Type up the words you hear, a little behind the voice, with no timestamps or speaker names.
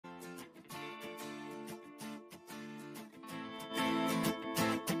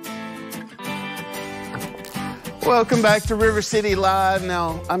Welcome back to River City Live.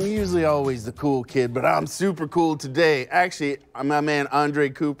 Now, I'm usually always the cool kid, but I'm super cool today. Actually, my man Andre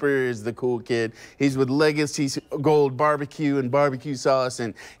Cooper is the cool kid. He's with Legacy Gold BBQ and barbecue sauce,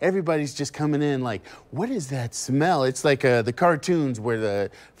 and everybody's just coming in like, what is that smell? It's like the cartoons where they're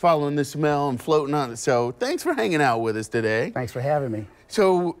following the smell and floating on it. So thanks for hanging out with us today. Thanks for having me.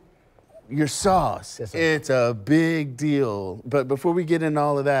 So, your sauce, yes, it's a big deal. But before we get into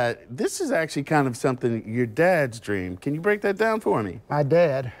all of that, this is actually kind of something, your dad's dream. Can you break that down for me? My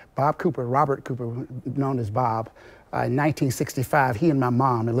dad, Bob Cooper, Robert Cooper, known as Bob, in 1965, he and my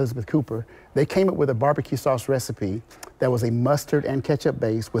mom, Elizabeth Cooper, they came up with a barbecue sauce recipe that was a mustard and ketchup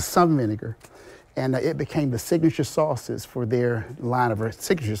base with some vinegar. And it became the signature sauces for their line of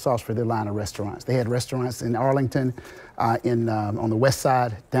restaurants. They had restaurants in Arlington, on the west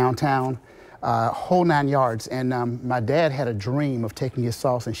side, downtown, whole 9 yards. And my dad had a dream of taking his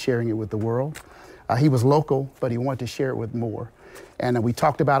sauce and sharing it with the world. He was local, but he wanted to share it with more. And we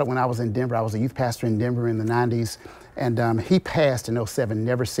talked about it when I was in Denver. I was a youth pastor in Denver in the 90s. And he passed in '07,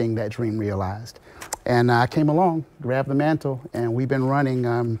 never seeing that dream realized. And I came along, grabbed the mantle, and we've been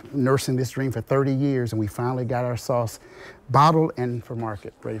running, nursing this dream for 30 years, and we finally got our sauce bottled and for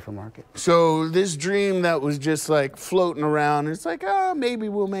market, ready for market. So this dream that was just like floating around, it's like, oh, maybe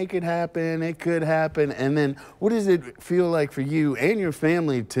we'll make it happen, it could happen. And then what does it feel like for you and your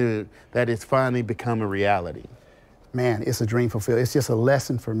family that it's finally become a reality? Man, it's a dream fulfilled. It's just a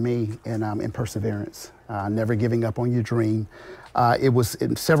lesson for me in perseverance, never giving up on your dream. It was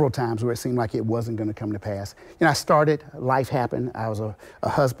several times where it seemed like it wasn't going to come to pass. You know, I started, life happened. I was a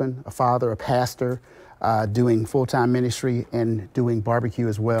husband, a father, a pastor, doing full-time ministry and doing barbecue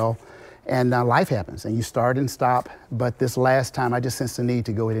as well. And life happens, and you start and stop. But this last time, I just sensed the need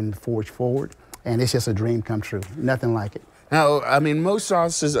to go ahead and forge forward, and it's just a dream come true. Nothing like it. Now, I mean, most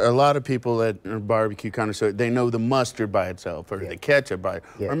sauces, a lot of people that are barbecue connoisseurs, they know the mustard by itself, or the ketchup by it,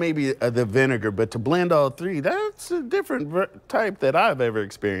 or maybe the vinegar. But to blend all three, that's a different type that I've ever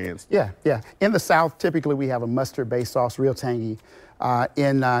experienced. Yeah. In the South, typically we have a mustard-based sauce, real tangy.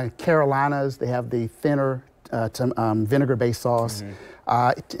 In Carolinas, they have the thinner vinegar-based sauce.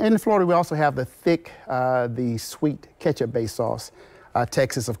 In Florida, we also have the thick, the sweet ketchup-based sauce.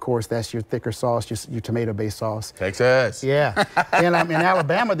 Texas, of course, that's your thicker sauce, your tomato-based sauce. Texas. Yeah. And in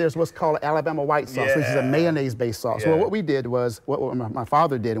Alabama, there's what's called Alabama white sauce, which is a mayonnaise-based sauce. Well, what we did was, what my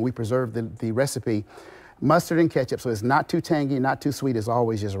father did, and we preserved the recipe, mustard and ketchup, so it's not too tangy, not too sweet, it's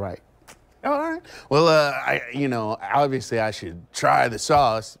always just right. All right. Well, you know, obviously I should try the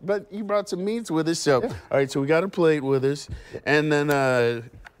sauce, but you brought some meats with us, so, all right, so we got a plate with us, and then,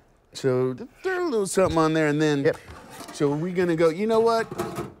 so throw a little something on there, and then, so we're gonna go, you know what?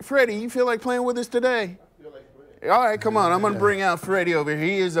 Freddie, you feel like playing with us today? I feel like playing. All right, come on, I'm gonna bring out Freddie over here.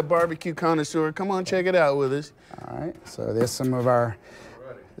 He is a barbecue connoisseur. Come on, check it out with us. All right, so there's some of our,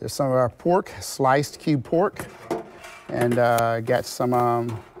 pork, sliced cube pork, and got some, how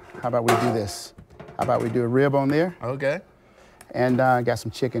about we do this? How about we do a rib on there? Okay. And got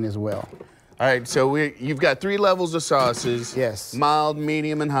some chicken as well. All right, so you've got 3 levels of sauces. Yes. Mild,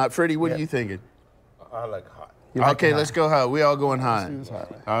 medium, and hot. Freddie, what are you thinking? I like hot. Okay, let's go hot. We all going hot.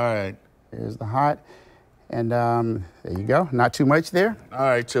 All right. Here's the hot. And there you go. Not too much there. All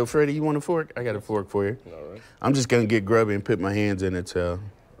right, so Freddie, you want a fork? I got a fork for you. All right. I'm just going to get grubby and put my hands in it, so.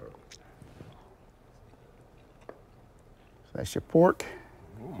 That's your pork.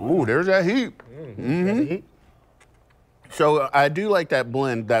 Ooh, there's that heat. So I do like that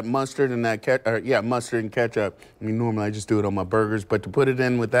blend, that mustard and that mustard and ketchup. I mean, normally I just do it on my burgers, but to put it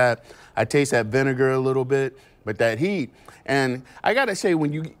in with that, I taste that vinegar a little bit, but that heat. And I gotta say,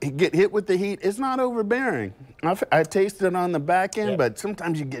 when you get hit with the heat, it's not overbearing. I taste it on the back end, but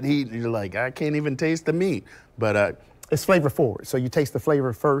sometimes you get heat and you're like, I can't even taste the meat. But it's flavor forward. So you taste the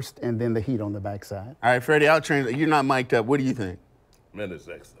flavor first and then the heat on the backside. All right, Freddie, I'll translate. You're not mic'd up. What do you think? Man, it's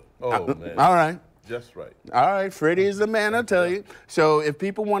excellent. Oh, man. All right. Just right. All right, Freddie is the man, I'll tell you. So if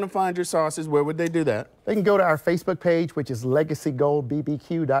people want to find your sauces, where would they do that? They can go to our Facebook page, which is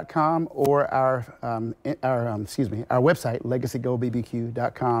legacygoldbbq.com, or our website,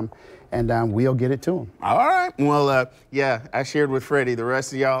 legacygoldbbq.com, and we'll get it to them. All right. Well, yeah, I shared with Freddie. The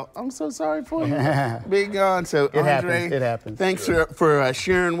rest of y'all, I'm so sorry for you being gone. So, Andre, it happens. Thanks for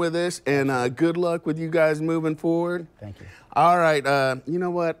sharing with us, and good luck with you guys moving forward. Thank you. All right. You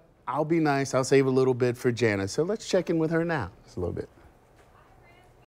know what? I'll be nice. I'll save a little bit for Jana. So let's check in with her now. Just a little bit.